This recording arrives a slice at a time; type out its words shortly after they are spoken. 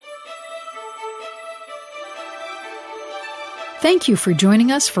Thank you for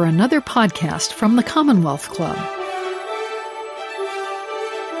joining us for another podcast from the Commonwealth Club.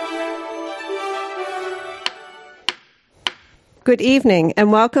 Good evening,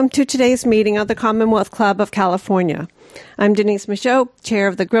 and welcome to today's meeting of the Commonwealth Club of California. I'm Denise Michaud, Chair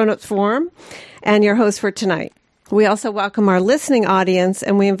of the Grown-Ups Forum, and your host for tonight. We also welcome our listening audience,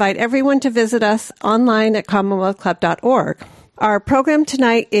 and we invite everyone to visit us online at commonwealthclub.org. Our program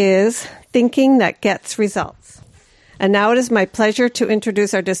tonight is Thinking That Gets Results. And now it is my pleasure to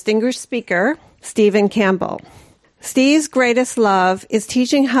introduce our distinguished speaker, Steven Campbell. Steve's greatest love is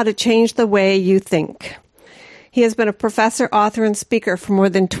teaching how to change the way you think. He has been a professor, author, and speaker for more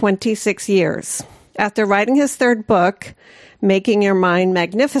than 26 years. After writing his third book, Making Your Mind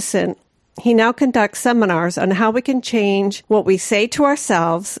Magnificent, he now conducts seminars on how we can change what we say to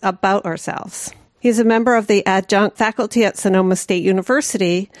ourselves about ourselves. He's a member of the adjunct faculty at Sonoma State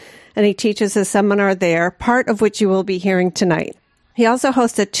University, and he teaches a seminar there, part of which you will be hearing tonight. He also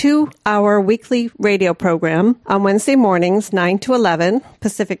hosts a 2-hour weekly radio program on Wednesday mornings, 9 to 11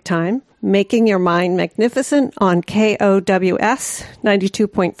 Pacific Time, Making Your Mind Magnificent on KOWS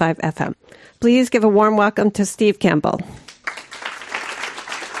 92.5 FM. Please give a warm welcome to Steve Campbell.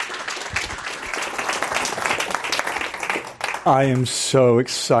 I am so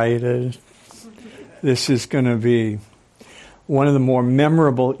excited. This is going to be one of the more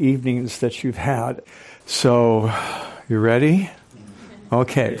memorable evenings that you've had. So, you ready?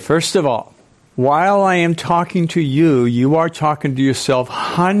 Okay, first of all, while I am talking to you, you are talking to yourself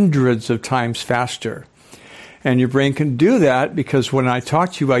hundreds of times faster. And your brain can do that because when I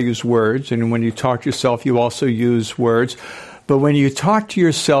talk to you, I use words. And when you talk to yourself, you also use words. But when you talk to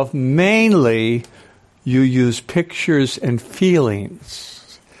yourself, mainly, you use pictures and feelings.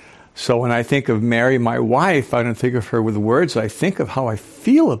 So when I think of Mary, my wife, I don't think of her with words. I think of how I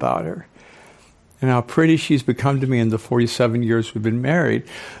feel about her and how pretty she's become to me in the 47 years we've been married.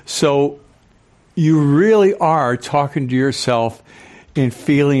 So you really are talking to yourself in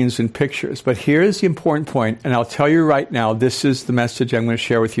feelings and pictures. But here's the important point, and I'll tell you right now, this is the message I'm going to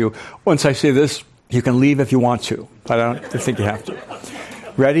share with you. Once I say this, you can leave if you want to, but I don't think you have to.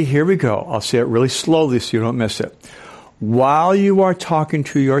 Ready? Here we go. I'll say it really slowly so you don't miss it. While you are talking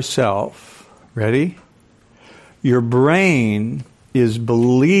to yourself, ready? Your brain is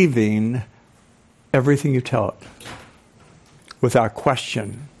believing everything you tell it without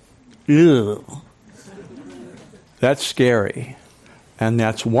question. Ew. That's scary, and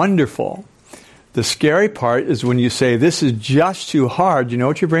that's wonderful. The scary part is when you say, this is just too hard. You know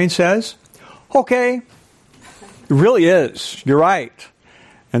what your brain says? Okay. It really is. You're right.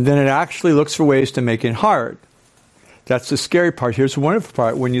 And then it actually looks for ways to make it hard. That's the scary part. Here's the wonderful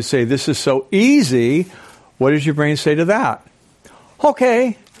part. When you say, this is so easy, what does your brain say to that?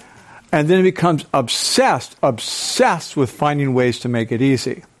 Okay. And then it becomes obsessed with finding ways to make it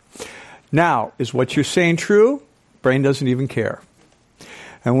easy. Now, is what you're saying true? Brain doesn't even care.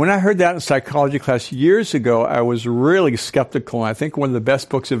 And when I heard that in psychology class years ago, I was really skeptical. And I think one of the best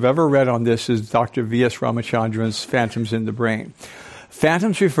books I've ever read on this is Dr. V.S. Ramachandran's Phantoms in the Brain.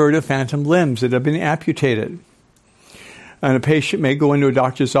 Phantoms refer to phantom limbs that have been amputated. And a patient may go into a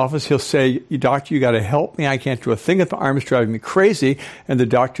doctor's office. He'll say, doctor, you got to help me. I can't do a thing if the arm is driving me crazy. And the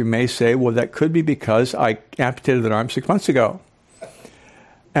doctor may say, well, that could be because I amputated that arm 6 months ago.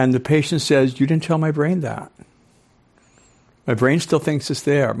 And the patient says, you didn't tell my brain that. My brain still thinks it's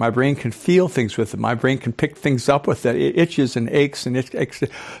there. My brain can feel things with it. My brain can pick things up with it. It itches and aches and aches.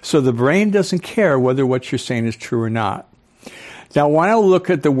 So the brain doesn't care whether what you're saying is true or not. Now, I want to look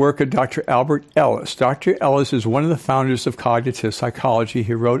at the work of Dr. Albert Ellis. Dr. Ellis is one of the founders of cognitive psychology.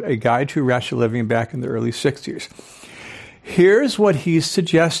 He wrote A Guide to Rational Living back in the early 60s. Here's what he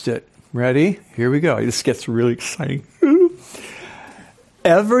suggested. Ready? Here we go. This gets really exciting.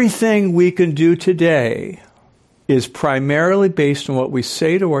 Everything we can do today is primarily based on what we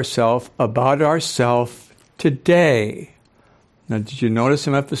say to ourselves about ourselves today. Now, did you notice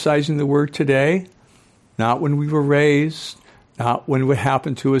I'm emphasizing the word today? Not when we were raised. Not when it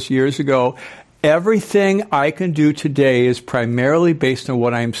happened to us years ago. Everything I can do today is primarily based on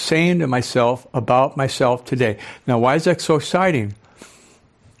what I'm saying to myself about myself today. Now, why is that so exciting?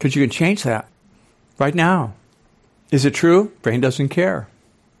 Because you can change that right now. Is it true? Brain doesn't care.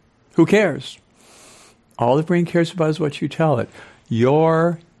 Who cares? All the brain cares about is what you tell it.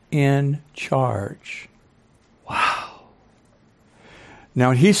 You're in charge. Wow. Now,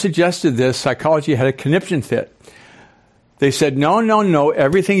 when he suggested this, psychology had a conniption fit. They said, no,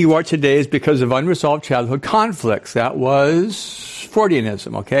 everything you are today is because of unresolved childhood conflicts. That was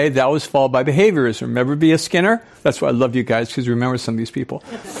Freudianism, okay? That was followed by behaviorism. Remember B.S. Skinner? That's why I love you guys, because you remember some of these people.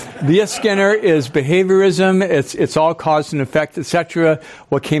 B.S. Skinner is behaviorism. It's all cause and effect, etc.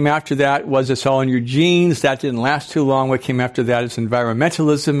 What came after that was it's all in your genes. That didn't last too long. What came after that is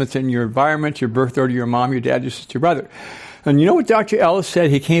environmentalism. It's in your environment, your birth order, your mom, your dad, your sister, your brother. And you know what Dr. Ellis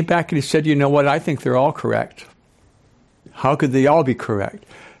said? He came back and he said, you know what? I think they're all correct. How could they all be correct?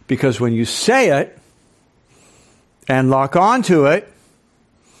 Because when you say it and lock onto it,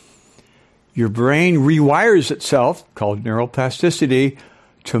 your brain rewires itself, called neuroplasticity,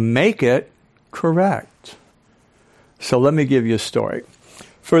 to make it correct. So let me give you a story.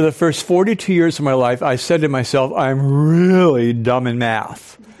 For the first 42 years of my life, I said to myself, I'm really dumb in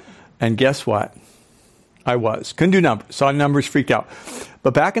math. And guess what? I was. Couldn't do numbers. Saw numbers, freaked out.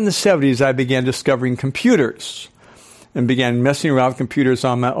 But back in the 70s, I began discovering computers and began messing around with computers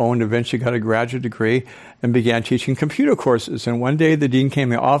on my own, eventually got a graduate degree, and began teaching computer courses. And one day the dean came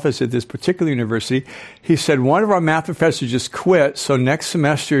to the office at this particular university. He said, one of our math professors just quit, so next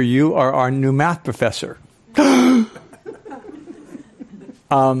semester you are our new math professor. I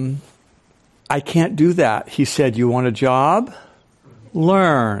can't do that. He said, you want a job?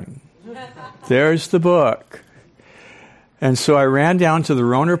 Learn. There's the book. And so I ran down to the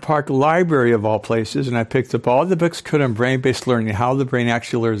Roner Park Library, of all places, and I picked up all the books could on brain-based learning, how the brain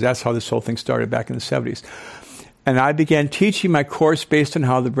actually learns. That's how this whole thing started back in the 70s. And I began teaching my course based on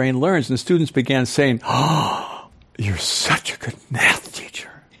how the brain learns. And students began saying, oh, you're such a good math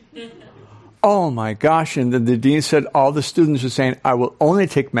teacher. Oh, my gosh. And then the dean said, all the students are saying, I will only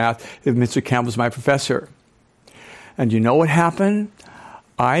take math if Mr. Campbell's my professor. And you know what happened?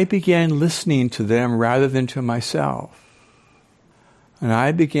 I began listening to them rather than to myself. And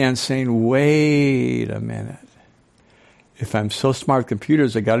I began saying, wait a minute. If I'm so smart with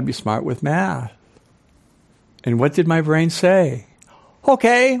computers, I got to be smart with math. And what did my brain say?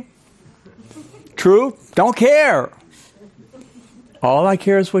 Okay. True. Don't care. All I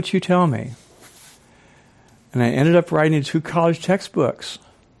care is what you tell me. And I ended up writing 2 college textbooks.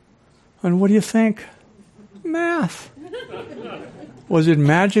 And what do you think? Math. Was it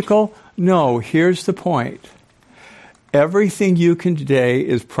magical? No. Here's the point. Everything you can today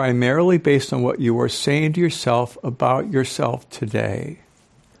is primarily based on what you are saying to yourself about yourself today.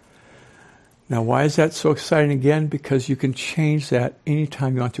 Now, why is that so exciting again? Because you can change that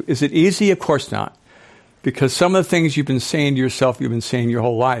anytime you want to. Is it easy? Of course not. Because some of the things you've been saying to yourself, you've been saying your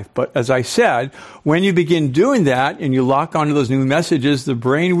whole life. But as I said, when you begin doing that and you lock onto those new messages, the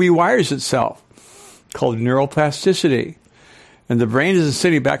brain rewires itself, called neuroplasticity. And the brain isn't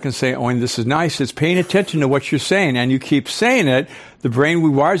sitting back and saying, oh, this is nice. It's paying attention to what you're saying. And you keep saying it, the brain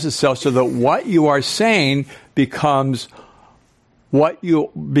rewires itself so that what you are saying becomes a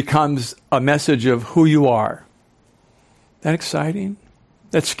message of who you are. That exciting?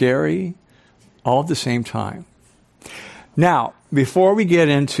 That's scary? All at the same time. Now, before we get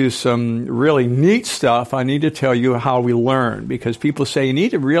into some really neat stuff, I need to tell you how we learn. Because people say, you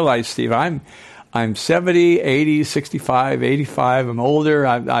need to realize, Steve, I'm 70, 80, 65, 85. I'm older.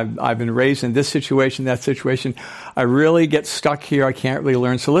 I've been raised in this situation, that situation. I really get stuck here. I can't really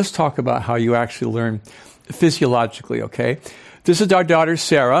learn. So let's talk about how you actually learn physiologically, okay? This is our daughter,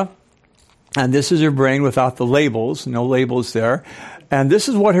 Sarah, and this is her brain without the labels. No labels there. And this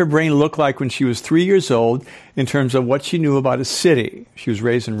is what her brain looked like when she was 3 years old in terms of what she knew about a city. She was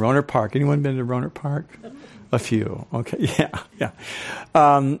raised in Roner Park. Anyone been to Roner Park? A few. Okay,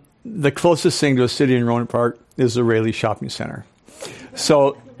 yeah. The closest thing to a city in Roner Park is the Rayleigh Shopping Center.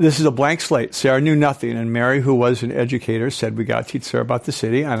 So this is a blank slate. Sarah knew nothing, and Mary, who was an educator, said, we got to teach Sarah about the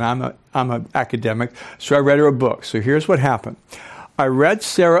city, and I'm an academic, so I read her a book. So here's what happened. I read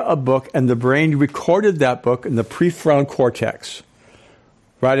Sarah a book, and the brain recorded that book in the prefrontal cortex,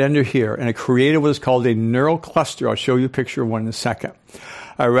 right under here, and it created what is called a neural cluster. I'll show you a picture of one in a second.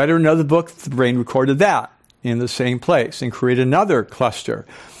 I read her another book, the brain recorded that in the same place and created another cluster.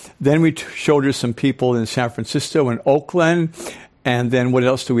 Then we showed her some people in San Francisco and Oakland. And then what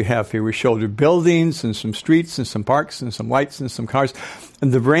else do we have here? We showed her buildings and some streets and some parks and some lights and some cars.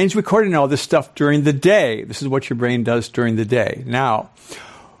 And the brain's recording all this stuff during the day. This is what your brain does during the day. Now,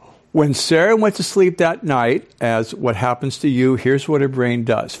 when Sarah went to sleep that night, as what happens to you, here's what her brain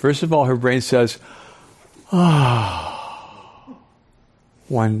does. First of all, her brain says,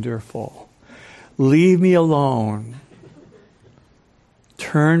 wonderful. Leave me alone.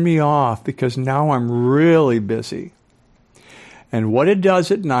 Turn me off because now I'm really busy. And what it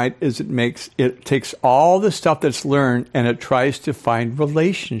does at night is it takes all the stuff that's learned and it tries to find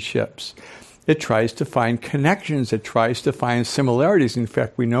relationships. It tries to find connections. It tries to find similarities. In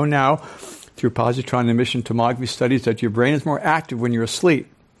fact, we know now through positron emission tomography studies that your brain is more active when you're asleep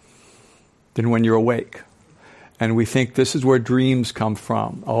than when you're awake. And we think this is where dreams come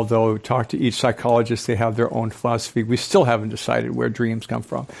from. Although we talk to each psychologist, they have their own philosophy. We still haven't decided where dreams come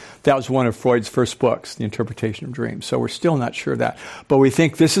from. That was one of Freud's first books, The Interpretation of Dreams. So we're still not sure of that. But we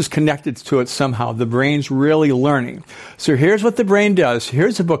think this is connected to it somehow. The brain's really learning. So here's what the brain does.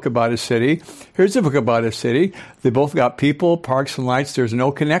 Here's a book about a city. Here's a book about a city. They both got people, parks, and lights. There's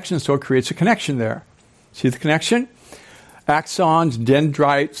no connection, so it creates a connection there. See the connection? Axons,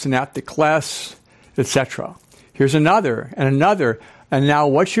 dendrites, synaptic clefts, etc. Here's another, and another. And now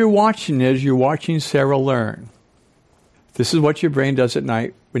what you're watching is you're watching Sarah learn. This is what your brain does at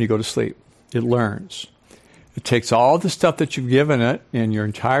night when you go to sleep. It learns. It takes all the stuff that you've given it in your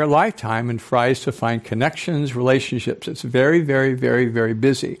entire lifetime and tries to find connections, relationships. It's very, very, very, very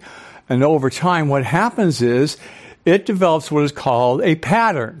busy. And over time, what happens is it develops what is called a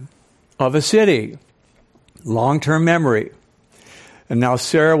pattern of a city. Long-term memory. And now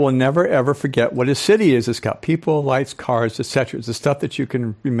Sarah will never, ever forget what a city is. It's got people, lights, cars, etc. It's the stuff that you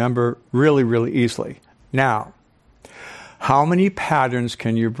can remember really, really easily. Now, how many patterns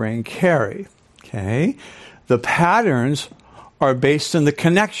can your brain carry? Okay. The patterns are based on the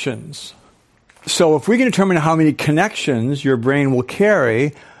connections. So if we can determine how many connections your brain will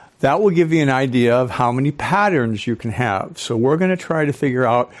carry, that will give you an idea of how many patterns you can have. So we're going to try to figure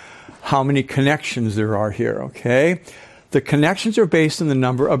out how many connections there are here, okay? The connections are based on the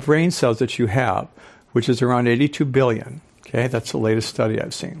number of brain cells that you have, which is around 82 billion. Okay, that's the latest study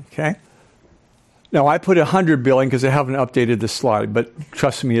I've seen. Okay. Now I put 100 billion because I haven't updated this slide, but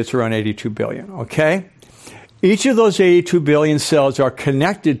trust me, it's around 82 billion. Okay. Each of those 82 billion cells are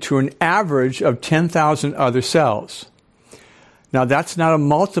connected to an average of 10,000 other cells. Now that's not a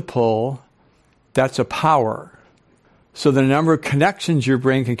multiple, that's a power. So the number of connections your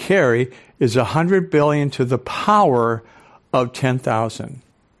brain can carry is 100 billion to the power of 10,000.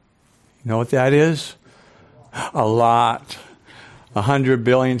 You know what that is? A lot. 100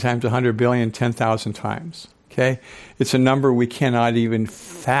 billion times 100 billion, 10,000 times. Okay? It's a number we cannot even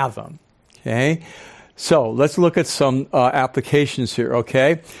fathom. Okay? So let's look at some applications here.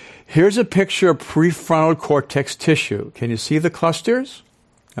 Okay? Here's a picture of prefrontal cortex tissue. Can you see the clusters?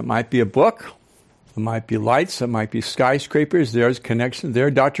 That might be a book. It might be lights. It might be skyscrapers. There's connection there.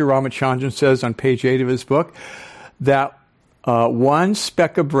 Dr. Ramachandran says on page 8 of his book that one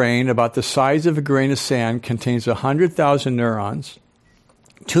speck of brain about the size of a grain of sand contains 100,000 neurons,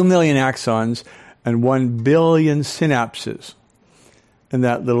 2 million axons, and 1 billion synapses in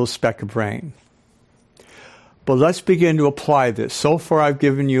that little speck of brain. But let's begin to apply this. So far I've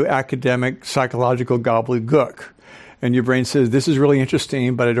given you academic psychological gobbledygook. And your brain says, this is really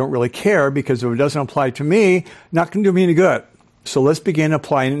interesting, but I don't really care because if it doesn't apply to me, not going to do me any good. So let's begin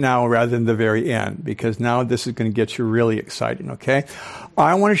applying it now rather than the very end, because now this is going to get you really excited, okay?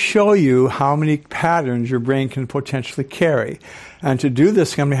 I want to show you how many patterns your brain can potentially carry. And to do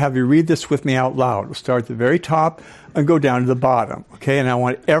this, I'm going to have you read this with me out loud. We'll start at the very top and go down to the bottom, okay? And I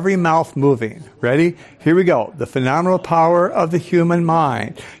want every mouth moving. Ready? Here we go. The phenomenal power of the human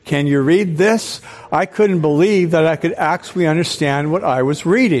mind. Can you read this? I couldn't believe that I could actually understand what I was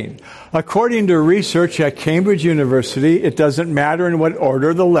reading. According to research at Cambridge University, it doesn't matter in what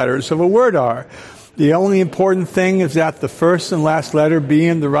order the letters of a word are. The only important thing is that the first and last letter be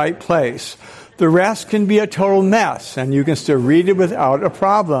in the right place. The rest can be a total mess, and you can still read it without a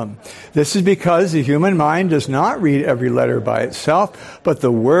problem. This is because the human mind does not read every letter by itself, but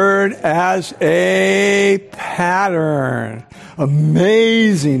the word as a pattern.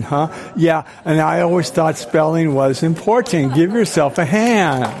 Amazing, huh? Yeah, and I always thought spelling was important. Give yourself a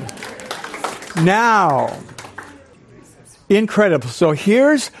hand. Now, incredible. So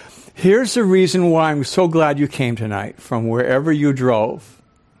here's the reason why I'm so glad you came tonight from wherever you drove.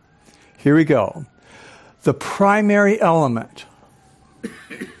 Here we go. The primary element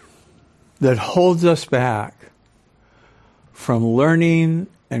that holds us back from learning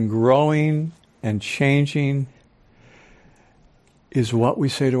and growing and changing is what we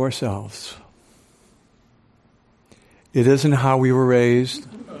say to ourselves. It isn't how we were raised.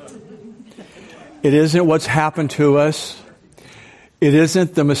 It isn't what's happened to us. It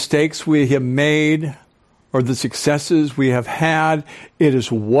isn't the mistakes we have made or the successes we have had. It is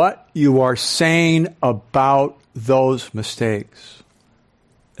what you are saying about those mistakes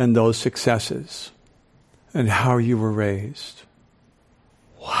and those successes and how you were raised.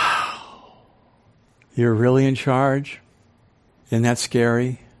 Wow. You're really in charge? Isn't that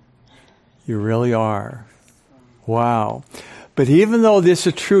scary? You really are. Wow. But even though this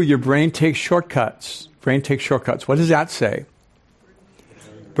is true, your brain takes shortcuts. Brain takes shortcuts. What does that say?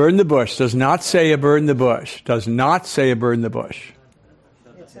 Bird in the bush. Does not say a bird in the bush. Does not say a bird in the bush.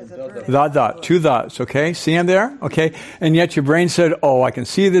 Two thoughts, okay? See them there? Okay? And yet your brain said, oh, I can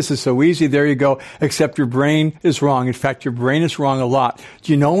see this. It's so easy. There you go. Except your brain is wrong. In fact, your brain is wrong a lot.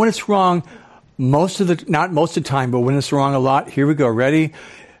 Do you know when it's wrong? Not most of the time, but when it's wrong a lot. Here we go. Ready?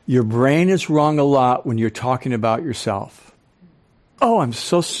 Your brain is wrong a lot when you're talking about yourself. Oh, I'm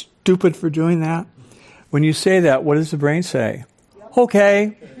so stupid for doing that. When you say that, what does the brain say?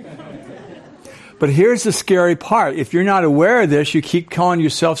 Okay. But here's the scary part. If you're not aware of this, you keep calling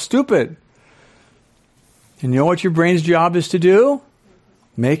yourself stupid. And you know what your brain's job is to do?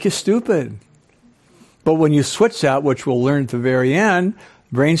 Make you stupid. But when you switch that, which we'll learn at the very end,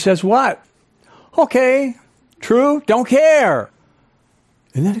 the brain says what? Okay, true, don't care.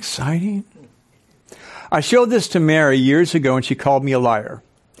 Isn't that exciting? I showed this to Mary years ago, and she called me a liar.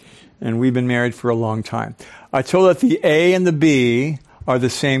 And we've been married for a long time. I told her that the A and the B are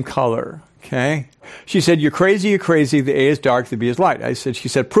the same color. Okay? She said, you're crazy. The A is dark, the B is light. She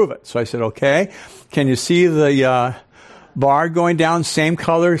said, prove it. So I said, okay. Can you see the bar going down? Same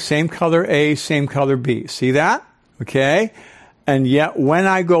color A, same color B. See that? Okay? And yet when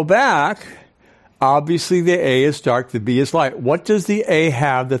I go back, obviously the A is dark, the B is light. What does the A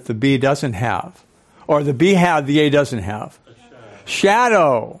have that the B doesn't have? Or the B have, the A doesn't have?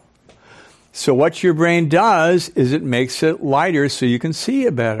 Shadow. So what your brain does is it makes it lighter so you can see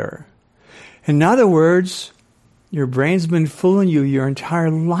it better. In other words, your brain's been fooling you your entire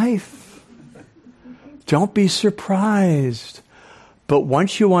life. Don't be surprised. But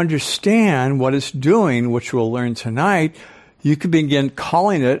once you understand what it's doing, which we'll learn tonight, you can begin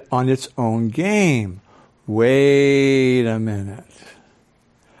calling it on its own game. Wait a minute.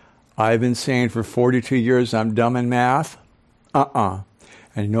 I've been saying for 42 years I'm dumb in math. And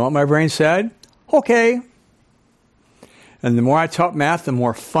you know what my brain said? Okay. And the more I taught math, the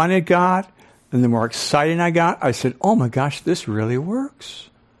more fun it got, and the more exciting I got. I said, oh my gosh, this really works.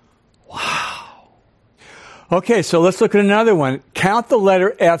 Wow. Okay, so let's look at another one. Count the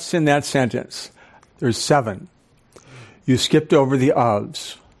letter F's in that sentence. There's 7. You skipped over the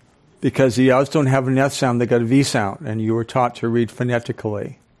ofs, because the ofs don't have an F sound, they got a V sound, and you were taught to read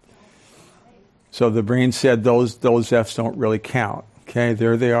phonetically. So the brain said those F's don't really count. Okay,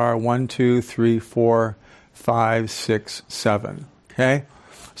 there they are. 1, 2, 3, 4, 5, 6, 7. Okay?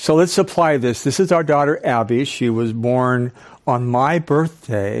 So let's apply this. This is our daughter, Abby. She was born on my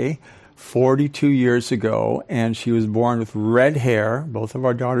birthday 42 years ago, and she was born with red hair. Both of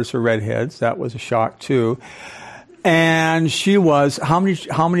our daughters are redheads. That was a shock, too. And she was, how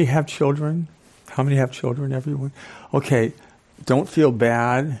many have children? How many have children, everyone? Okay, don't feel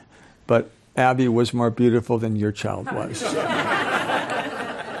bad, but Abby was more beautiful than your child was.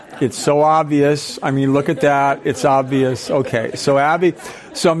 It's so obvious. I mean, look at that. It's obvious. Okay,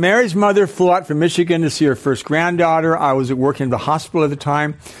 so Mary's mother flew out from Michigan to see her first granddaughter. I was working in the hospital at the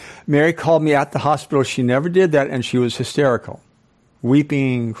time. Mary called me at the hospital. She never did that, and she was hysterical,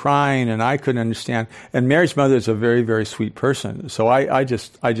 weeping, crying, and I couldn't understand. And Mary's mother is a very, very sweet person. So I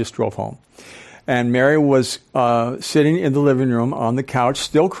just drove home. And Mary was sitting in the living room on the couch,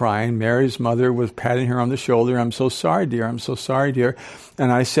 still crying. Mary's mother was patting her on the shoulder. I'm so sorry, dear. I'm so sorry, dear.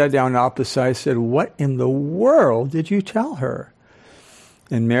 And I sat down opposite. I said, what in the world did you tell her?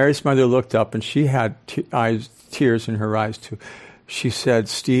 And Mary's mother looked up, and she had tears in her eyes, too. She said,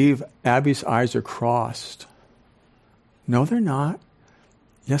 Steve, Abby's eyes are crossed. No, they're not.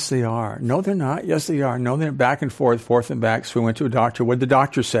 Yes, they are. No, they're not. Yes, they are. No, they're back and forth and back. So we went to a doctor. What did the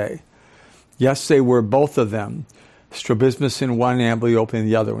doctor say? Yes, they were, both of them. Strabismus in one, amblyopia in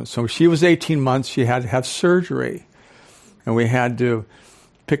the other one. So she was 18 months. She had to have surgery. And we had to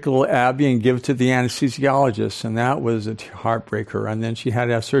pick little Abby and give it to the anesthesiologist. And that was a heartbreaker. And then she had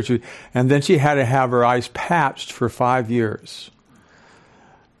to have surgery. And then she had to have her eyes patched for 5 years.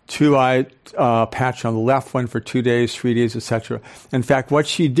 2-eye patch on the left one for 2 days, 3 days, etc. In fact, what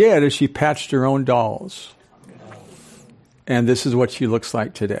she did is she patched her own dolls. And this is what she looks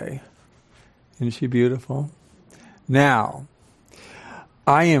like today. Isn't she beautiful? Now,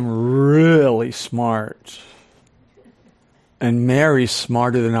 I am really smart. And Mary's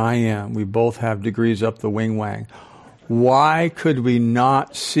smarter than I am. We both have degrees up the wing-wang. Why could we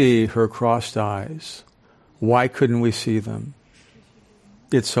not see her crossed eyes? Why couldn't we see them?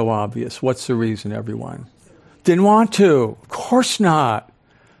 It's so obvious. What's the reason, everyone? Didn't want to. Of course not.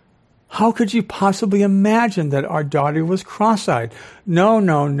 How could you possibly imagine that our daughter was cross-eyed? No.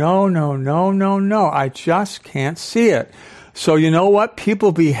 I just can't see it. So you know what?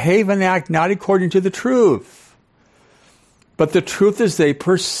 People behave and act not according to the truth, But the truth is they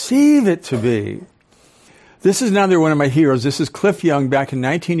perceive it to be. This is another one of my heroes. This is Cliff Young back in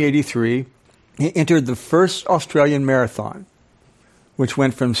 1983. He entered the first Australian marathon, which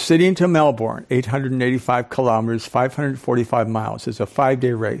went from Sydney to Melbourne, 885 kilometers, 545 miles. It's a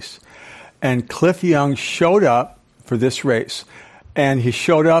 5-day race. And Cliff Young showed up for this race. And he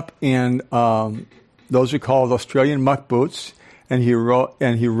showed up in, those are called Australian muck boots. And he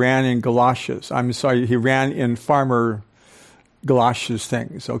ran in galoshes. He ran in farmer galoshes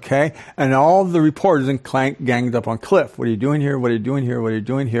things, okay? And all the reporters ganged up on Cliff. What are you doing here? What are you doing here? What are you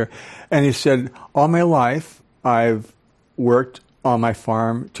doing here? And he said, all my life, I've worked on my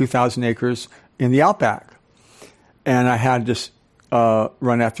farm, 2,000 acres in the outback. And I had to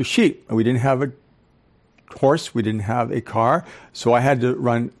run after sheep. We didn't have a horse. We didn't have a car. So I had to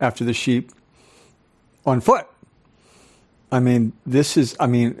run after the sheep on foot. This is a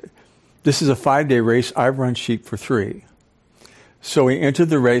 5-day race. I've run sheep for 3. So he entered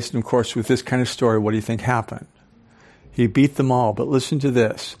the race, and of course, with this kind of story, what do you think happened? He beat them all. But listen to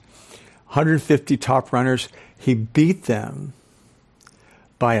this. 150 top runners, he beat them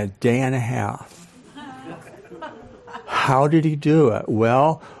by a day and a half. How did he do it?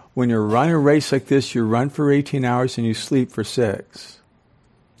 Well, when you run a race like this, you run for 18 hours and you sleep for 6.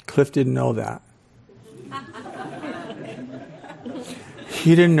 Cliff didn't know that.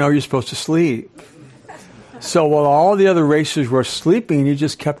 He didn't know you're supposed to sleep. So while all the other racers were sleeping, he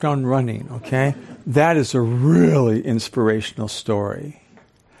just kept on running, okay? That is a really inspirational story.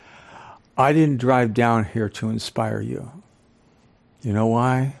 I didn't drive down here to inspire you. You know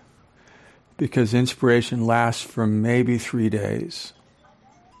why? Because inspiration lasts for maybe 3 days.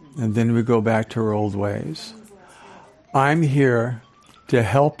 And then we go back to our old ways. I'm here to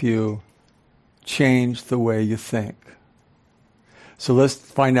help you change the way you think. So let's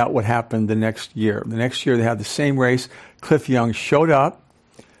find out what happened the next year. The next year they had the same race. Cliff Young showed up,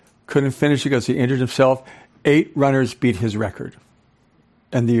 couldn't finish because he injured himself. 8 runners beat his record.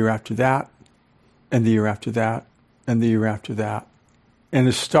 And the year after that, and the year after that, and the year after that. And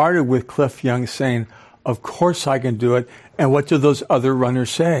it started with Cliff Young saying, of course I can do it. And what do those other runners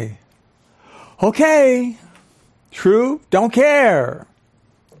say? Okay, true, don't care.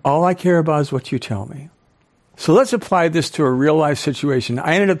 All I care about is what you tell me. So let's apply this to a real-life situation.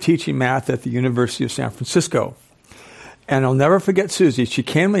 I ended up teaching math at the University of San Francisco. And I'll never forget Susie. She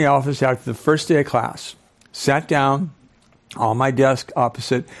came to my office after the first day of class, sat down on my desk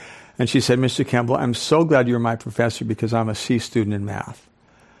opposite, and she said, Mr. Campbell, I'm so glad you're my professor because I'm a C student in math.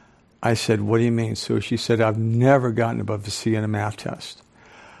 I said, what do you mean, Sue? She said, I've never gotten above a C in a math test.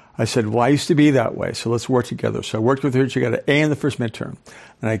 I said, well, I used to be that way, so let's work together. So I worked with her. She got an A in the first midterm.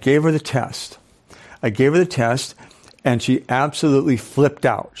 And I gave her the test. And she absolutely flipped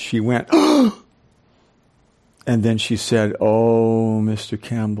out. She went, and then she said, oh, Mr.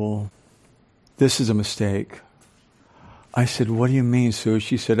 Campbell, this is a mistake. I said, what do you mean, Sue?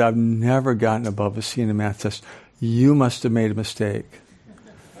 She said, I've never gotten above a C in a math test. You must have made a mistake.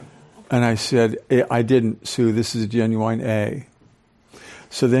 And I said, I didn't, Sue. This is a genuine A.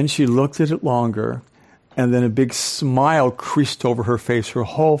 So then she looked at it longer, and then a big smile creased over her face. Her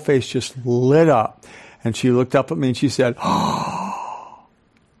whole face just lit up. And she looked up at me and she said, oh,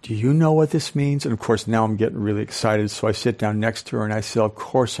 do you know what this means? And of course, now I'm getting really excited. So I sit down next to her and I say, of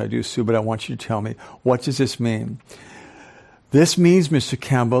course I do, Sue, but I want you to tell me, what does this mean? This means, Mr.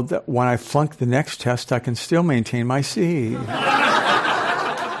 Campbell, that when I flunk the next test, I can still maintain my C.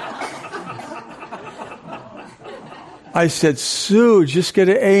 I said, Sue, just get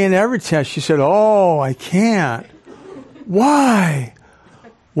an A in every test. She said, oh, I can't. Why?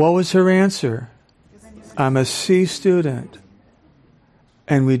 What was her answer? I'm a C student.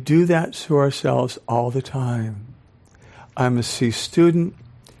 And we do that to ourselves all the time. I'm a C student.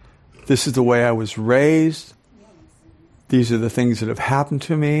 This is the way I was raised. These are the things that have happened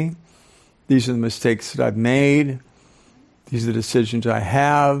to me. These are the mistakes that I've made. These are the decisions I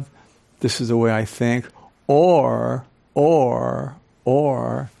have. This is the way I think. Or,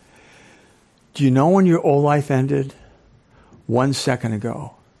 do you know when your old life ended? 1 second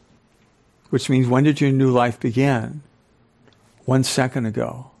ago. Which means, when did your new life begin? 1 second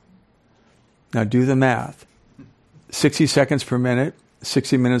ago. Now do the math. 60 seconds per minute,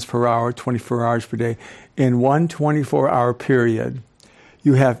 60 minutes per hour, 24 hours per day. In one 24-hour period,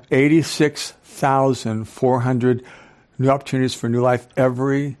 you have 86,400 new opportunities for new life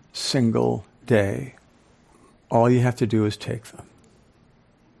every single day. All you have to do is take them.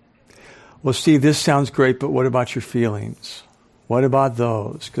 Well, Steve, this sounds great, but what about your feelings? What about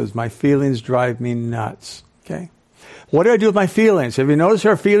those? Because my feelings drive me nuts. Okay? What do I do with my feelings? Have you noticed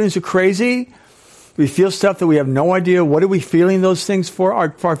our feelings are crazy? We feel stuff that we have no idea. What are we feeling those things for?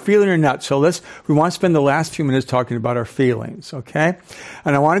 Our feeling or not. So we want to spend the last few minutes talking about our feelings, okay?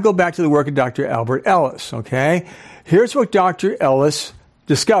 And I want to go back to the work of Dr. Albert Ellis, okay? Here's what Dr. Ellis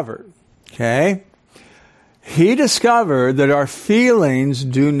discovered, okay? He discovered that our feelings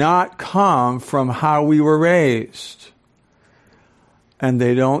do not come from how we were raised. And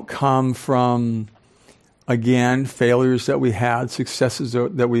they don't come from, again, failures that we had, successes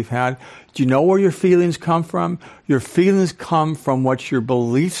that we've had. Do you know where your feelings come from? Your feelings come from what your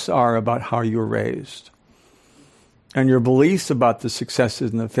beliefs are about how you were raised. And your beliefs about the successes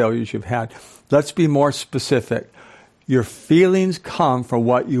and the failures you've had. Let's be more specific. Your feelings come from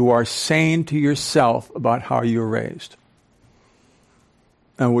what you are saying to yourself about how you were raised.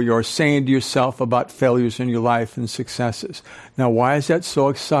 And what you're saying to yourself about failures in your life and successes. Now, why is that so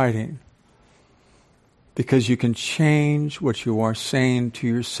exciting? Because you can change what you are saying to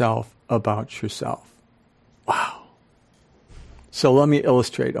yourself about yourself. Wow. So let me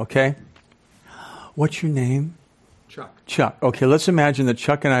illustrate, okay? What's your name? Chuck. Okay, let's imagine that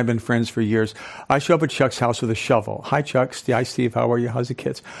Chuck and I have been friends for years. I show up at Chuck's house with a shovel. Hi, Chuck. Hi, Steve. How are you? How's the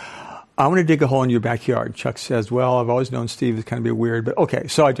kids? I want to dig a hole in your backyard. Chuck says, well, I've always known Steve is kind of be weird, but okay,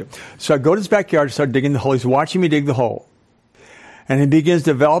 so I do. So I go to his backyard and start digging the hole. He's watching me dig the hole. And he begins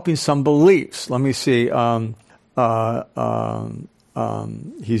developing some beliefs. Let me see.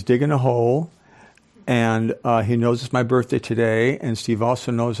 He's digging a hole, and he knows it's my birthday today, and Steve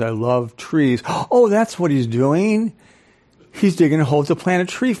also knows I love trees. Oh, that's what he's doing. He's digging a hole to plant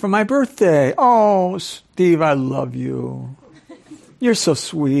a tree for my birthday. Oh, Steve, I love you. You're so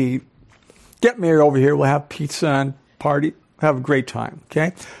sweet. Get married over here. We'll have pizza and party. Have a great time,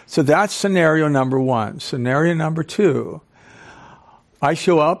 okay? So that's scenario number one. Scenario number two, I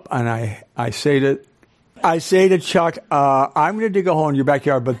show up and I say to Chuck, I'm going to dig a hole in your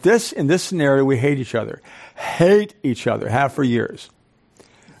backyard, but in this scenario, we hate each other. Have for years.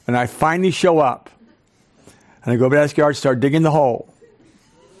 And I finally show up. And I go to the backyard, start digging the hole.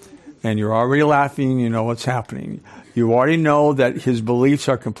 And you're already laughing, you know what's happening. You already know that his beliefs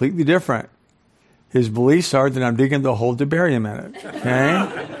are completely different. His beliefs are that I'm digging the hole to bury him in it.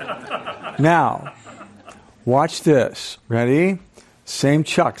 Okay? Now, watch this. Ready? Same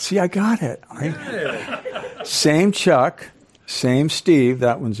Chuck. See, I got it. Same Chuck, same Steve.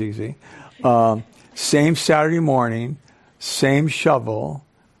 That one's easy. Same Saturday morning, same shovel.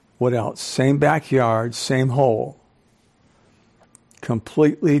 What else? Same backyard, same hole.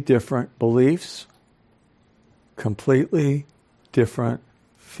 Completely different beliefs, completely different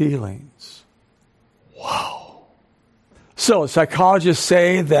feelings. Wow. So psychologists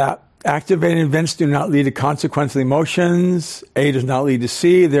say that activating events do not lead to consequential emotions. A does not lead to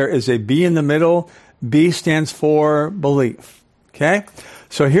C. There is a B in the middle. B stands for belief. Okay?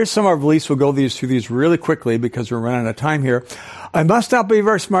 So here's some of our beliefs. We'll go through these really quickly because we're running out of time here. I must not be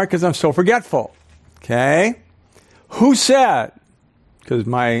very smart because I'm so forgetful. Okay? Who said? Because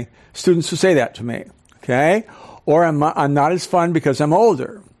my students will say that to me. Okay? Or I'm not as fun because I'm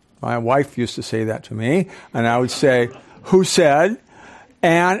older. My wife used to say that to me. And I would say, who said?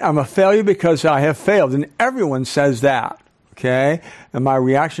 And I'm a failure because I have failed. And everyone says that. Okay? And my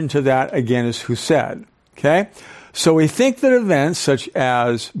reaction to that, again, is who said. Okay? So we think that events such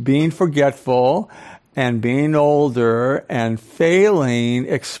as being forgetful and being older and failing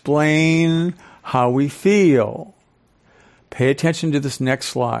explain how we feel. Pay attention to this next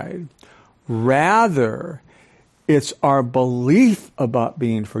slide. Rather, it's our belief about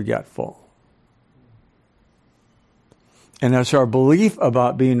being forgetful. And it's our belief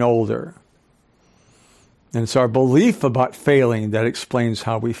about being older. And it's our belief about failing that explains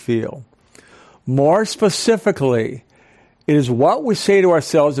how we feel. More specifically, it is what we say to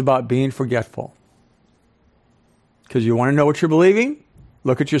ourselves about being forgetful. Because you want to know what you're believing?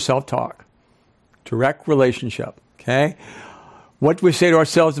 Look at your self-talk. Direct relationship. Okay? What we say to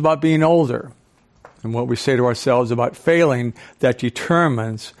ourselves about being older and what we say to ourselves about failing, that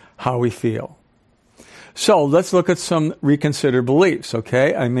determines how we feel. So let's look at some reconsidered beliefs,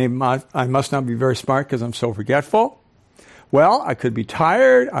 okay? I must not be very smart because I'm so forgetful. Well, I could be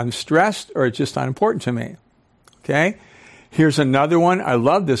tired, I'm stressed, or it's just not important to me, okay? Here's another one. I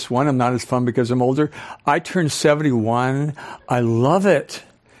love this one. I'm not as fun because I'm older. I turned 71. I love it.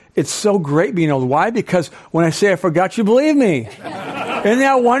 It's so great being old. Why? Because when I say I forgot, you believe me. Isn't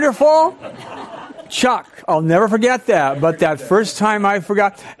that wonderful? Chuck, I'll never forget that. But that first time I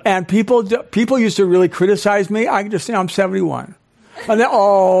forgot, and people used to really criticize me. I can just say I'm 71. And then,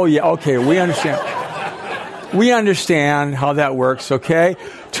 oh, yeah, okay, we understand. We understand how that works, okay?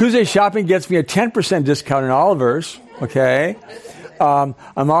 Tuesday shopping gets me a 10% discount in Oliver's, okay?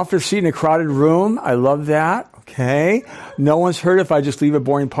 I'm off to seat in a crowded room. I love that. Okay. No one's hurt if I just leave a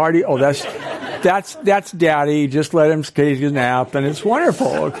boring party. Oh, that's daddy. Just let him take his nap, and it's wonderful.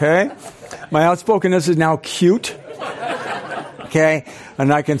 Okay. My outspokenness is now cute. Okay.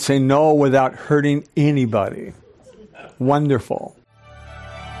 And I can say no without hurting anybody. Wonderful.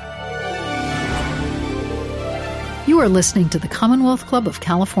 You are listening to the Commonwealth Club of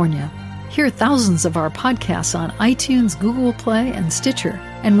California. Hear thousands of our podcasts on iTunes, Google Play, and Stitcher.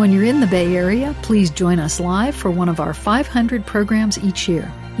 And when you're in the Bay Area, please join us live for one of our 500 programs each year.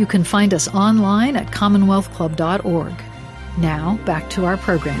 You can find us online at commonwealthclub.org. Now, back to our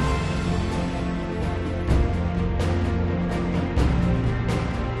program.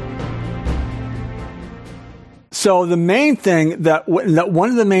 So the main thing one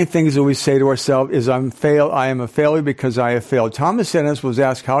of the main things that we say to ourselves is, I am a failure because I have failed. Thomas Edison was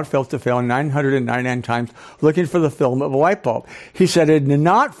asked how it felt to fail 999 times looking for the filament of a light bulb. He said, it did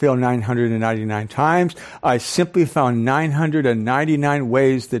not fail 999 times. I simply found 999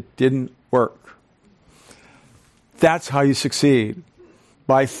 ways that didn't work. That's how you succeed.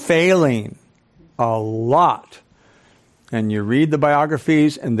 By failing a lot. And you read the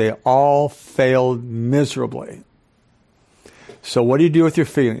biographies, and they all failed miserably. So what do you do with your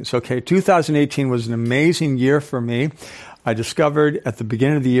feelings? Okay, 2018 was an amazing year for me. I discovered at the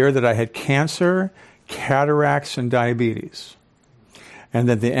beginning of the year that I had cancer, cataracts, and diabetes. And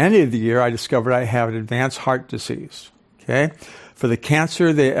at the end of the year, I discovered I have advanced heart disease. Okay? For the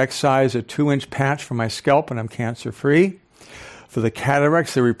cancer, they excised a 2-inch patch from my scalp, and I'm cancer-free. For the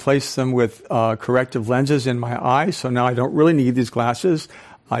cataracts, they replaced them with corrective lenses in my eyes, so now I don't really need these glasses.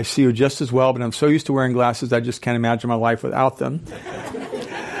 I see you just as well, but I'm so used to wearing glasses, I just can't imagine my life without them.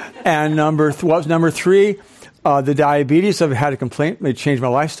 And number 3, the diabetes. I've had a complaint. They changed my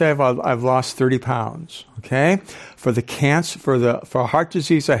lifestyle. I've lost 30 pounds. Okay, for the cancer, for heart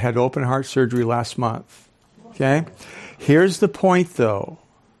disease, I had open heart surgery last month. Okay, here's the point, though.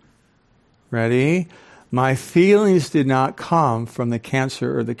 Ready? My feelings did not come from the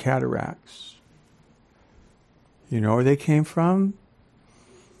cancer or the cataracts. You know where they came from?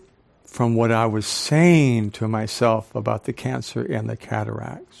 From what I was saying to myself about the cancer and the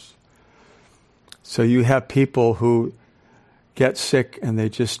cataracts. So you have people who get sick and they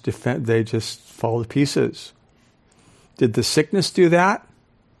just fall to pieces. Did the sickness do that?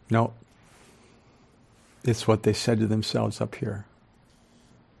 No. It's what they said to themselves up here.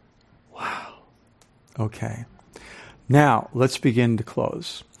 Wow. Okay. Now, let's begin to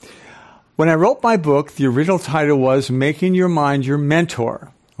close. When I wrote my book, the original title was Making Your Mind Your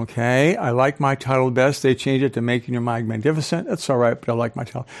Mentor. Okay, I like my title best. They changed it to Making Your Mind Magnificent. That's all right, but I like my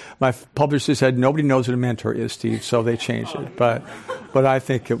title. My publisher said, nobody knows what a mentor is, Steve, so they changed it. But I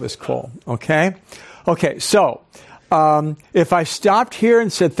think it was cool. Okay, so if I stopped here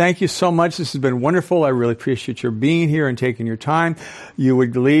and said, thank you so much, this has been wonderful, I really appreciate your being here and taking your time, you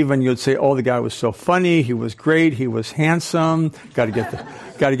would leave and you'd say, oh, the guy was so funny, he was great, he was handsome, got to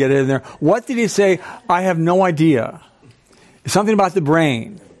get in there. What did he say? I have no idea. It's something about the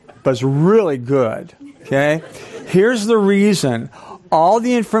brain. But it's really good, okay? Here's the reason. All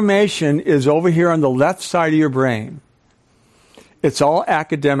the information is over here on the left side of your brain. It's all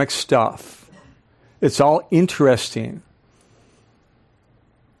academic stuff. It's all interesting.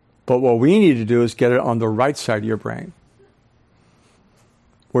 But what we need to do is get it on the right side of your brain,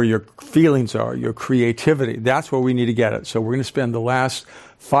 where your feelings are, your creativity. That's where we need to get it. So we're going to spend the last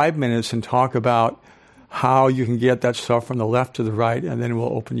 5 minutes and talk about how you can get that stuff from the left to the right, and then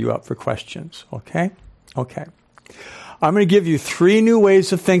we'll open you up for questions. Okay? Okay. I'm going to give you 3 new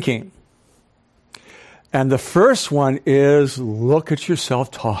ways of thinking. And the first one is look at your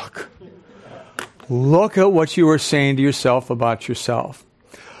self-talk. Look at what you were saying to yourself about yourself.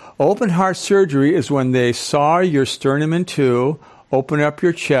 Open heart surgery is when they saw your sternum in 2, open up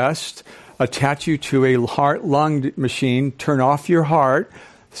your chest, attach you to a heart-lung machine, turn off your heart.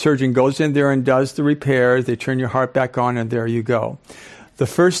 Surgeon goes in there and does the repair. They turn your heart back on, and there you go. The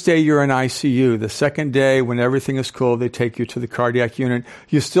first day, you're in ICU. The second day, when everything is cool, they take you to the cardiac unit.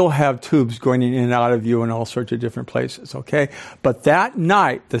 You still have tubes going in and out of you in all sorts of different places, okay? But that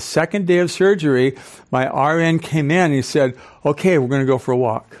night, the second day of surgery, my RN came in and he said, okay, we're going to go for a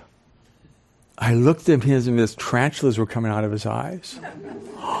walk. I looked at him and his tarantulas were coming out of his eyes.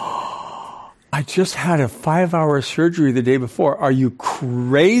 I just had a 5-hour surgery the day before. Are you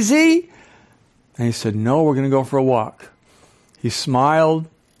crazy? And he said, no, we're going to go for a walk. He smiled,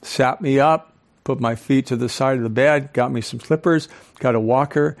 sat me up, put my feet to the side of the bed, got me some slippers, got a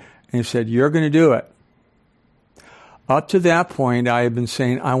walker, and he said, you're going to do it. Up to that point, I had been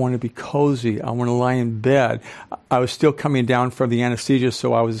saying, I want to be cozy. I want to lie in bed. I was still coming down from the anesthesia,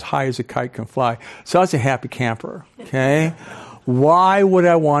 so I was as high as a kite can fly. So I was a happy camper, okay? Why would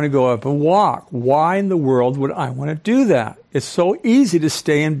I want to go up and walk? Why in the world would I want to do that? It's so easy to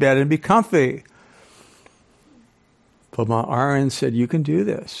stay in bed and be comfy. But my RN said, you can do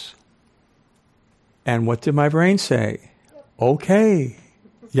this. And what did my brain say? Okay,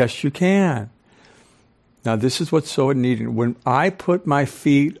 yes, you can. Now, this is what's so neat. When I put my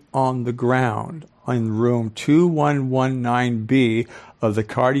feet on the ground in room 2119B of the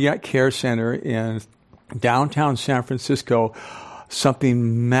Cardiac Care Center in downtown San Francisco,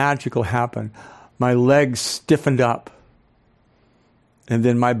 something magical happened. My legs stiffened up, and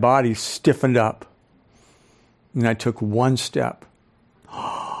then my body stiffened up. And I took one step.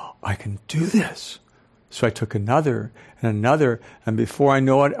 Oh, I can do this. So I took another and another, and before I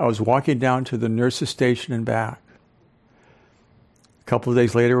know it, I was walking down to the nurse's station and back. A couple of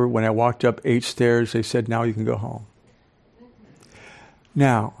days later, when I walked up 8 stairs, they said, now you can go home.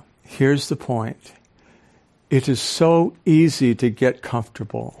 Now, here's the point. It is so easy to get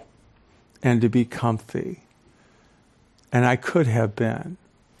comfortable and to be comfy. And I could have been.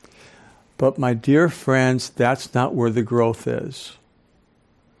 But my dear friends, that's not where the growth is.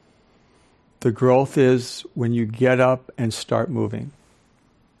 The growth is when you get up and start moving.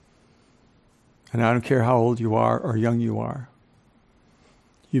 And I don't care how old you are or young you are.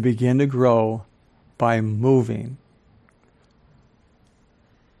 You begin to grow by moving.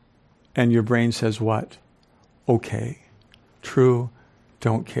 And your brain says what? Okay. True.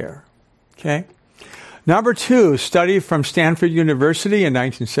 Don't care. Okay? Number 2, study from Stanford University in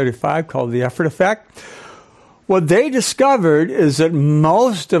 1975 called The Effort Effect. What they discovered is that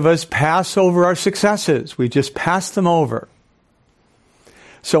most of us pass over our successes. We just pass them over.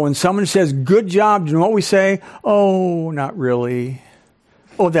 So when someone says, good job, do you know what we say? Oh, not really.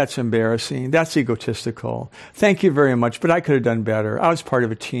 Oh, that's embarrassing. That's egotistical. Thank you very much, but I could have done better. I was part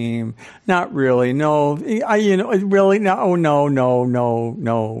of a team. Not really. No. Really? No. Oh,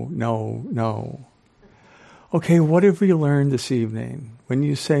 no. Okay, what have we learned this evening? When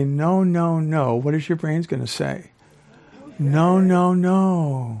you say no, what is your brain's going to say?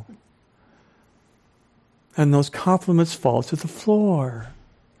 No. And those compliments fall to the floor,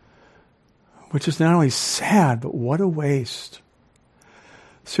 which is not only sad, but what a waste.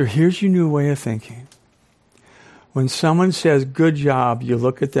 So here's your new way of thinking. When someone says, good job, you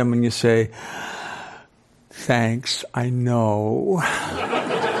look at them and you say, thanks, I know.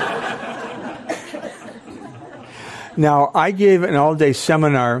 Now, I gave an all-day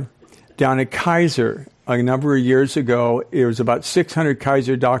seminar down at Kaiser a number of years ago. It was about 600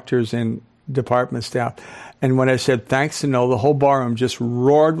 Kaiser doctors and department staff. And when I said thanks and no, the whole barroom just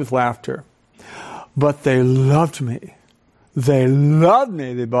roared with laughter. But they loved me. They loved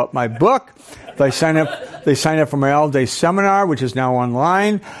me. They bought my book. They signed up for my all-day seminar, which is now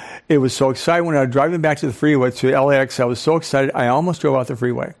online. It was so exciting. When I was driving back to the freeway, to LAX, I was so excited, I almost drove off the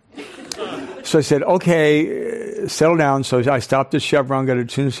freeway. So I said, okay, settle down. So I stopped at Chevron, got a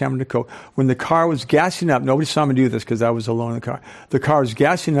tuna salmon to Coke. When the car was gassing up, nobody saw me do this because I was alone in the car. The car was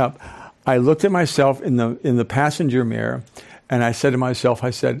gassing up. I looked at myself in the passenger mirror, and I said to myself,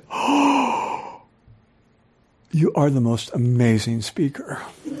 oh, you are the most amazing speaker.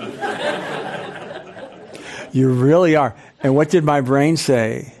 You really are. And what did my brain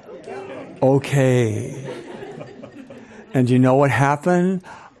say? Okay. And you know what happened?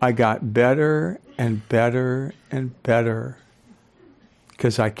 I got better and better and better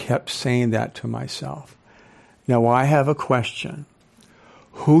because I kept saying that to myself. Now, I have a question.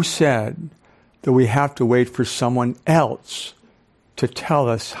 Who said that we have to wait for someone else to tell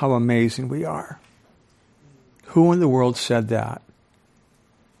us how amazing we are? Who in the world said that?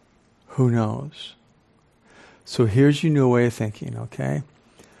 Who knows? So here's your new way of thinking, okay?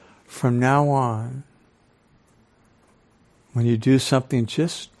 From now on, when you do something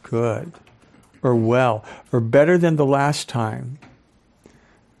just good or well or better than the last time,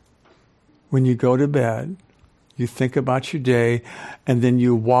 when you go to bed, you think about your day and then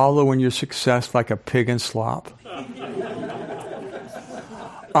you wallow in your success like a pig in slop.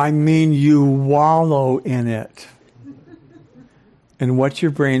 I mean, you wallow in it. And what's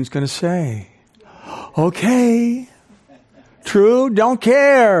your brain's going to say? Okay. True, don't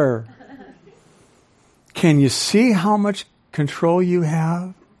care. Can you see how much control you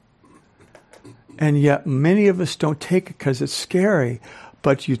have? And yet many of us don't take it because it's scary.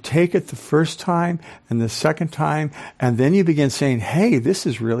 But you take it the first time and the second time, and then you begin saying, hey, this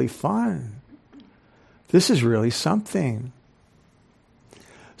is really fun. This is really something.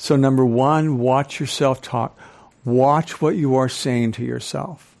 So number 1, watch yourself talk. Watch what you are saying to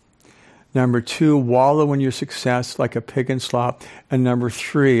yourself. Number 2, wallow in your success like a pig in slop. And number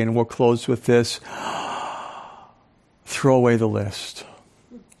 3, and we'll close with this, throw away the list.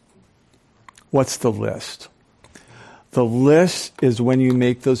 What's the list? The list is when you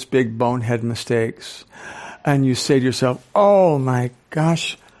make those big bonehead mistakes and you say to yourself, oh my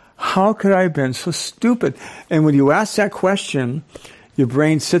gosh, how could I have been so stupid? And when you ask that question, your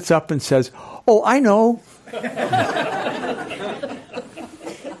brain sits up and says, oh, I know.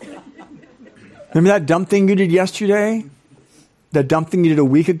 Remember that dumb thing you did yesterday? That dumb thing you did a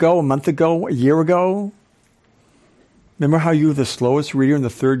week ago, a month ago, a year ago? Remember how you were the slowest reader in the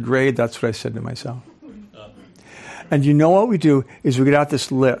 3rd grade? That's what I said to myself. And you know what we do is we get out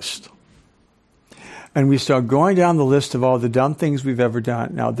this list. And we start going down the list of all the dumb things we've ever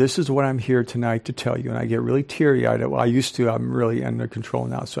done. Now, this is what I'm here tonight to tell you. And I get really teary-eyed. Well, I used to. I'm really under control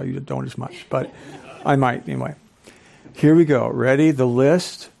now, so I don't as much. But I might anyway. Here we go. Ready? The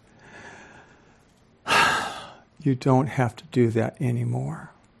list. You don't have to do that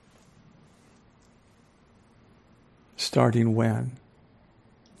anymore. Starting when?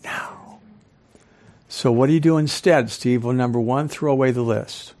 Now. So what do you do instead, Steve? Well, number 1, throw away the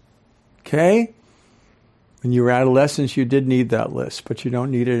list. Okay? When you were adolescents, you did need that list, but you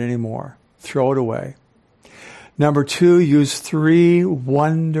don't need it anymore. Throw it away. Number 2, use 3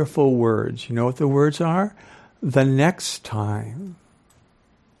 wonderful words. You know what the words are? The next time.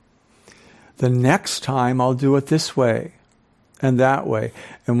 The next time I'll do it this way and that way.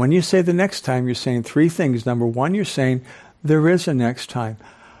 And when you say the next time, you're saying 3 things. Number 1, you're saying there is a next time.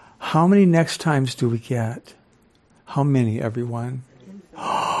 How many next times do we get? How many, everyone?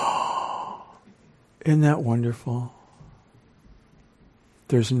 Isn't that wonderful?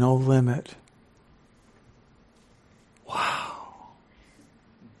 There's no limit. Wow.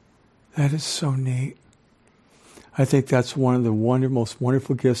 That is so neat. I think that's one of the most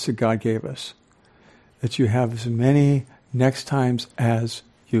wonderful gifts that God gave us. That you have as many next times as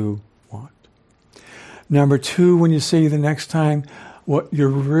you want. Number 2, when you say the next time, what you're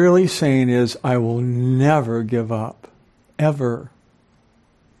really saying is, I will never give up. Ever.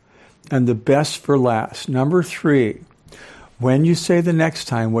 And the best for last. Number 3, when you say the next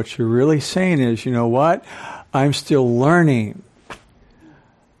time, what you're really saying is, you know what? I'm still learning.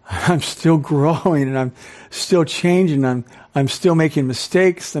 I'm still growing and I'm still changing. I'm still making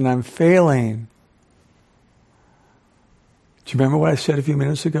mistakes and I'm failing. Do you remember what I said a few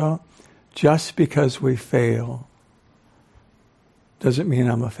minutes ago? Just because we fail doesn't mean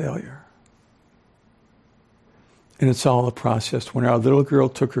I'm a failure. And it's all a process. When our little girl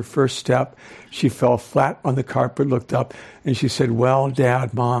took her first step, she fell flat on the carpet, looked up, and she said, well,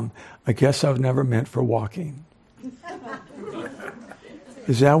 Dad, Mom, I guess I was never meant for walking.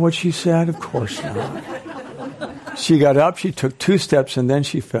 Is that what she said? Of course not. She got up, she took 2 steps, and then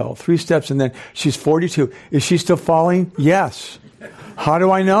she fell. 3 steps, and then she's 42. Is she still falling? Yes. How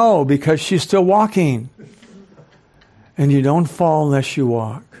do I know? Because she's still walking. And you don't fall unless you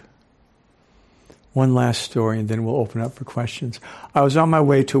walk. One last story, and then we'll open up for questions. I was on my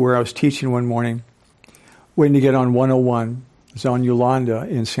way to where I was teaching one morning, waiting to get on 101. It was on Yolanda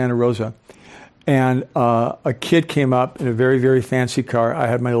in Santa Rosa. And a kid came up in a very, very fancy car. I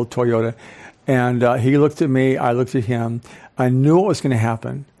had my little Toyota. And he looked at me. I looked at him. I knew what was going to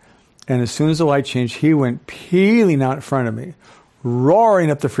happen. And as soon as the light changed, he went peeling out in front of me,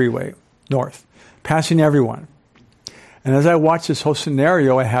 roaring up the freeway, north, passing everyone. And as I watched this whole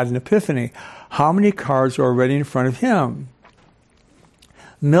scenario, I had an epiphany. How many cars are already in front of him?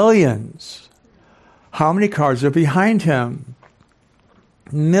 Millions. How many cars are behind him?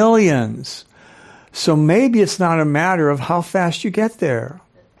 Millions. So maybe it's not a matter of how fast you get there.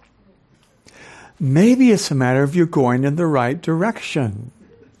 Maybe it's a matter of you're going in the right direction.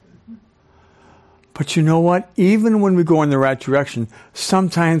 But you know what? Even when we go in the right direction,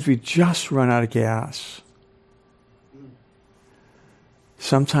 sometimes we just run out of gas.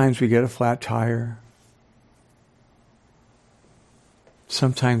 Sometimes we get a flat tire.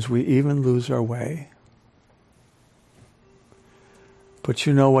 Sometimes we even lose our way. But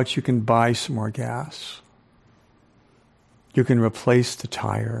you know what? You can buy some more gas. You can replace the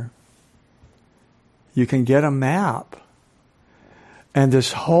tire. You can get a map. And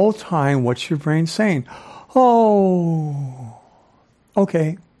this whole time, what's your brain saying? Oh,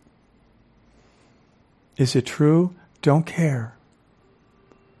 okay. Is it true? Don't care.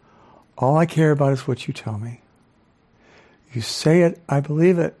 All I care about is what you tell me. You say it, I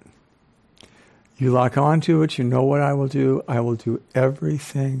believe it. You lock onto it, you know what I will do. I will do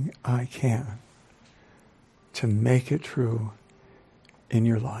everything I can to make it true in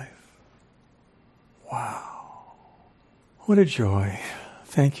your life. Wow. What a joy.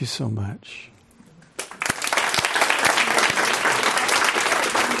 Thank you so much.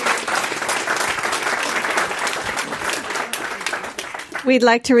 We'd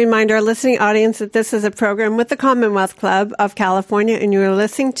like to remind our listening audience that this is a program with the Commonwealth Club of California, and you are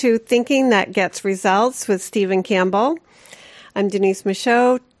listening to Thinking That Gets Results with Steven Campbell. I'm Denise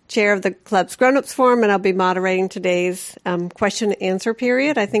Michaud, chair of the club's Grown-Ups Forum, and I'll be moderating today's question and answer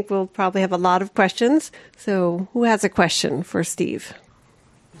period. I think we'll probably have a lot of questions. So who has a question for Steve?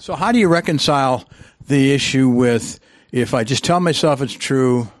 So how do you reconcile the issue with, if I just tell myself it's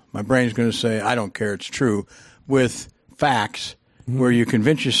true, my brain's going to say, I don't care, it's true, with facts, where you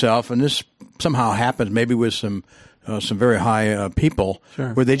convince yourself, and this somehow happens maybe with some very high people,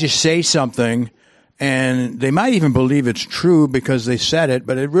 where they just say something, and they might even believe it's true because they said it,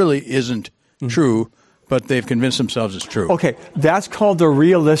 but it really isn't true, but they've convinced themselves it's true. Okay, that's called the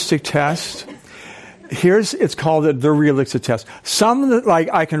realistic test. It's called the realistic test. Some,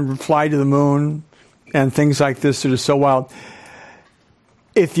 like I can fly to the moon and things like this that are so wild.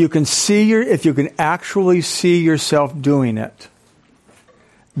 If you can actually see yourself doing it,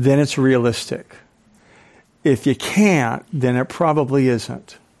 then it's realistic. If you can't, then it probably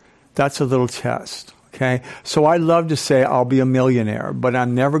isn't. That's a little test, okay? So I love to say I'll be a millionaire, but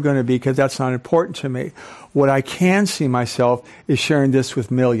I'm never going to be, because that's not important to me. What I can see myself is sharing this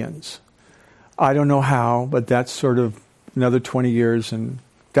with millions. I don't know how, but that's sort of another 20 years, and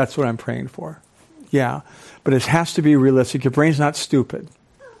that's what I'm praying for. Yeah, but it has to be realistic. Your brain's not stupid,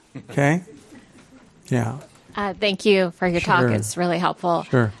 okay? Yeah. Thank you for your talk. It's really helpful.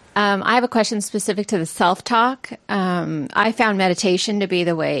 Sure. I have a question specific to the self-talk. I found meditation to be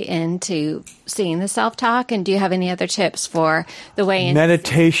the way into seeing the self-talk. And do you have any other tips for the way in?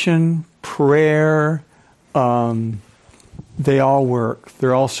 Meditation, prayer, they all work.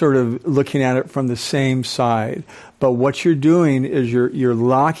 They're all sort of looking at it from the same side. But what you're doing is you're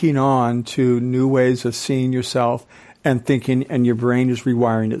locking on to new ways of seeing yourself and thinking, and your brain is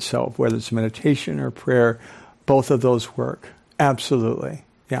rewiring itself, whether it's meditation or prayer. Both of those work. Absolutely.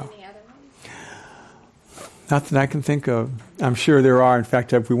 Yeah. Any other ones? Not that I can think of. I'm sure there are. In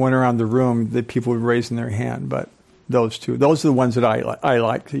fact, if we went around the room, the people would be raising their hand. But those two, those are the ones that I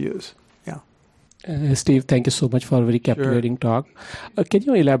like to use. Yeah. Steve, thank you so much for a very captivating talk. Can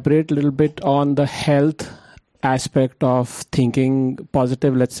you elaborate a little bit on the health aspect of thinking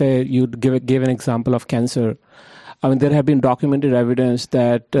positive? Let's say you give an example of cancer. I mean, there have been documented evidence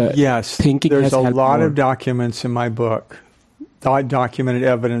that yes, thinking there's has a helped lot more. of documents in my book, documented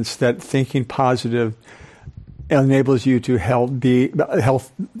evidence that thinking positive enables you to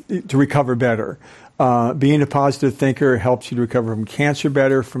to recover better. Being a positive thinker helps you to recover from cancer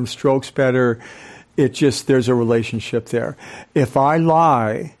better, from strokes better. There's a relationship there. If I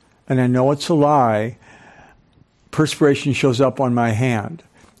lie, and I know it's a lie, perspiration shows up on my hand.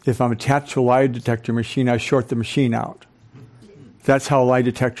 If I'm attached to a lie detector machine, I short the machine out. That's how lie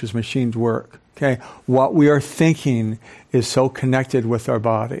detectors machines work. Okay, what we are thinking is so connected with our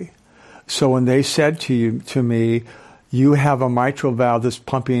body. So when they said to me, you have a mitral valve that's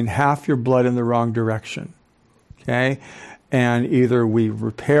pumping half your blood in the wrong direction. Okay, and either we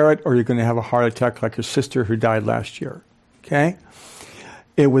repair it or you're going to have a heart attack like your sister who died last year. Okay,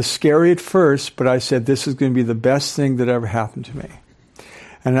 it was scary at first, but I said this is going to be the best thing that ever happened to me.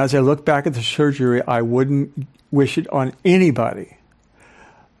 And as I look back at the surgery, I wouldn't wish it on anybody,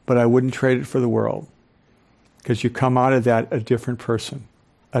 but I wouldn't trade it for the world, because you come out of that a different person.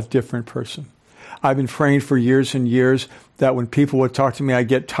 I've been praying for years and years that when people would talk to me, I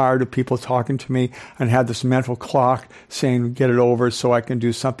get tired of people talking to me and had this mental clock saying, get it over so I can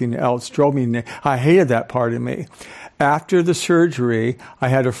do something else. Drove me. I hated that part of me. After the surgery, I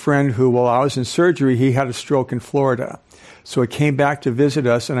had a friend who, while I was in surgery, he had a stroke in Florida. So he came back to visit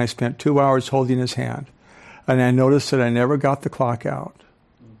us, and I spent 2 hours holding his hand. And I noticed that I never got the clock out.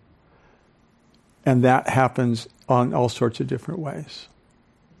 And that happens on all sorts of different ways.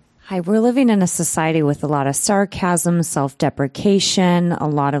 Hi, we're living in a society with a lot of sarcasm, self-deprecation, a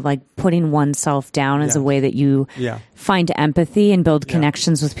lot of putting oneself down as a way that you find empathy and build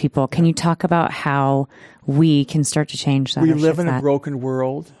connections with people. Can you talk about how we can start to change that? We live in a broken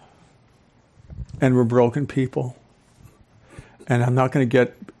world, and we're broken people. And I'm not going to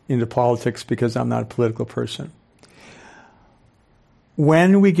get into politics because I'm not a political person.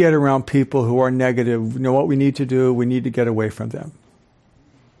 When we get around people who are negative, you know what we need to do? We need to get away from them.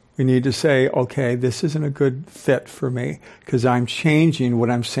 We need to say, okay, this isn't a good fit for me, because I'm changing what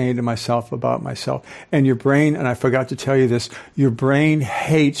I'm saying to myself about myself. And your brain, and I forgot to tell you this, your brain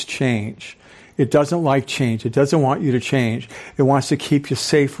hates change. It doesn't like change. It doesn't want you to change. It wants to keep you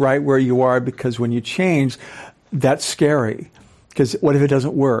safe right where you are, because when you change, that's scary, because what if it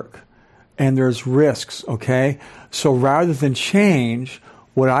doesn't work? And there's risks, okay? So rather than change,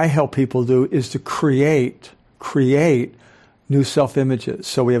 what I help people do is to create new self-images.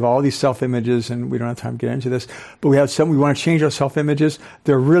 So we have all these self-images, and we don't have time to get into this, but we want to change our self-images.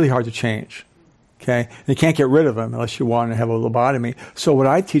 They're really hard to change, okay? And you can't get rid of them unless you want to have a lobotomy. So what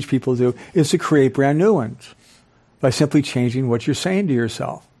I teach people to do is to create brand new ones by simply changing what you're saying to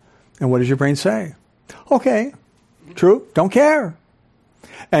yourself. And what does your brain say? Okay, true, don't care.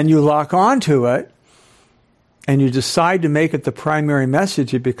 And you lock onto it, and you decide to make it the primary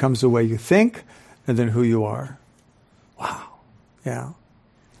message. It becomes the way you think, and then who you are. Wow. Yeah.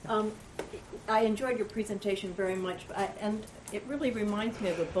 I enjoyed your presentation very much, and it really reminds me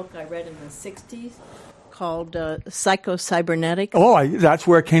of a book I read in the 60s called Psycho-Cybernetics. Oh, that's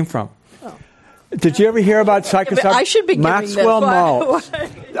where it came from. Oh. Did you ever hear about Psycho-Cybernetics? I should be giving Maxwell Maltz.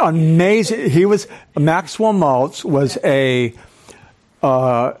 Amazing. Maxwell Maltz was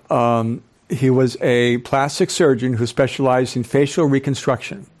he was a plastic surgeon who specialized in facial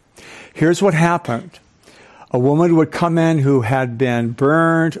reconstruction. Here's what happened. A woman would come in who had been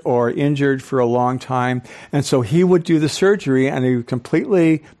burned or injured for a long time, and so he would do the surgery, and he was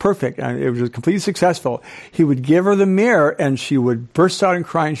completely perfect, and it was completely successful. He would give her the mirror, and she would burst out and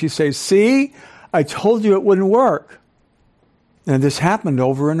cry, and she'd say, "See, I told you it wouldn't work." And this happened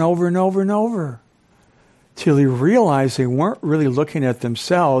over and over and over and over, till he realized they weren't really looking at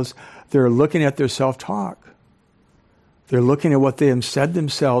themselves, they were looking at their self-talk. They're looking at what they have said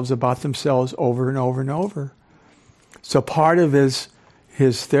themselves about themselves over and over and over. So part of his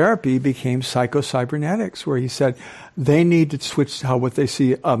therapy became psycho-cybernetics, where he said they need to switch what they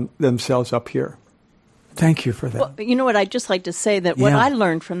see themselves up here. Thank you for that. Well, you know what, I'd just like to say that what I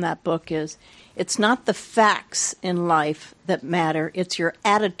learned from that book is it's not the facts in life that matter, it's your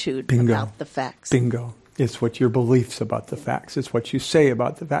attitude about the facts. Bingo. It's what your beliefs about the facts. It's what you say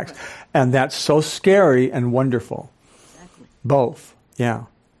about the facts. And that's so scary and wonderful. Exactly. Both. Yeah.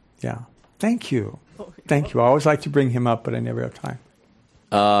 Yeah. Thank you. Thank you. I always like to bring him up, but I never have time.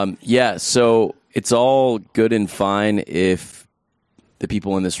 So it's all good and fine if the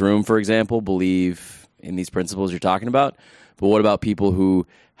people in this room, for example, believe in these principles you're talking about. But what about people who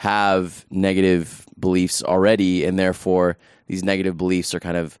have negative beliefs already, and therefore these negative beliefs are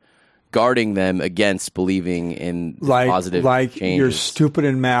kind of guarding them against believing in positive changes? You're stupid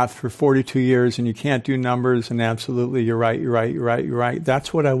in math for 42 years and you can't do numbers, and absolutely you're right.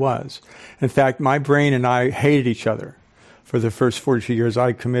 That's what I was. In fact, my brain and I hated each other for the first 42 years.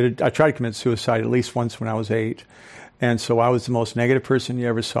 I tried to commit suicide at least once when I was 8. And so I was the most negative person you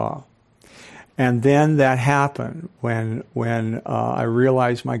ever saw. And then that happened when I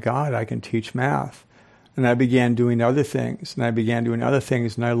realized, my God, I can teach math. And I began doing other things, and I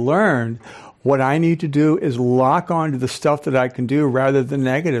learned what I need to do is lock on to the stuff that I can do rather than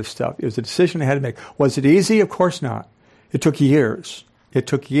negative stuff. It was a decision I had to make. Was it easy? Of course not. It took years.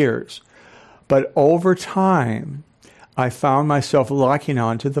 But over time, I found myself locking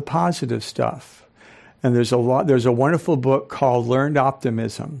on to the positive stuff. And there's a wonderful book called Learned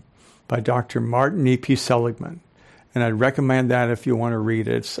Optimism by Dr. Martin E.P. Seligman. And I'd recommend that if you want to read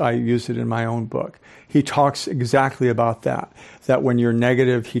it. I use it in my own book. He talks exactly about that when you're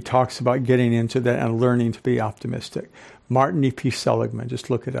negative, he talks about getting into that and learning to be optimistic. Martin E.P. Seligman, just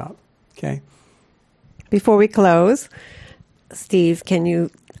look it up, okay? Before we close, Steve, can you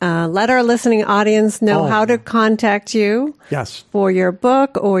let our listening audience know how to contact you? Yes. For your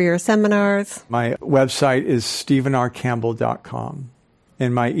book or your seminars? My website is stevenrcampbell.com.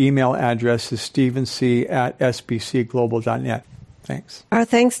 And my email address is stevenc@sbcglobal.net. Thanks. Our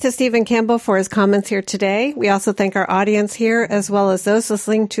thanks to Steven Campbell for his comments here today. We also thank our audience here, as well as those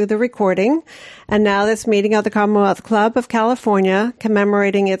listening to the recording. And now this meeting of the Commonwealth Club of California,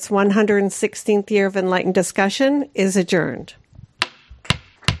 commemorating its 116th year of enlightened discussion, is adjourned.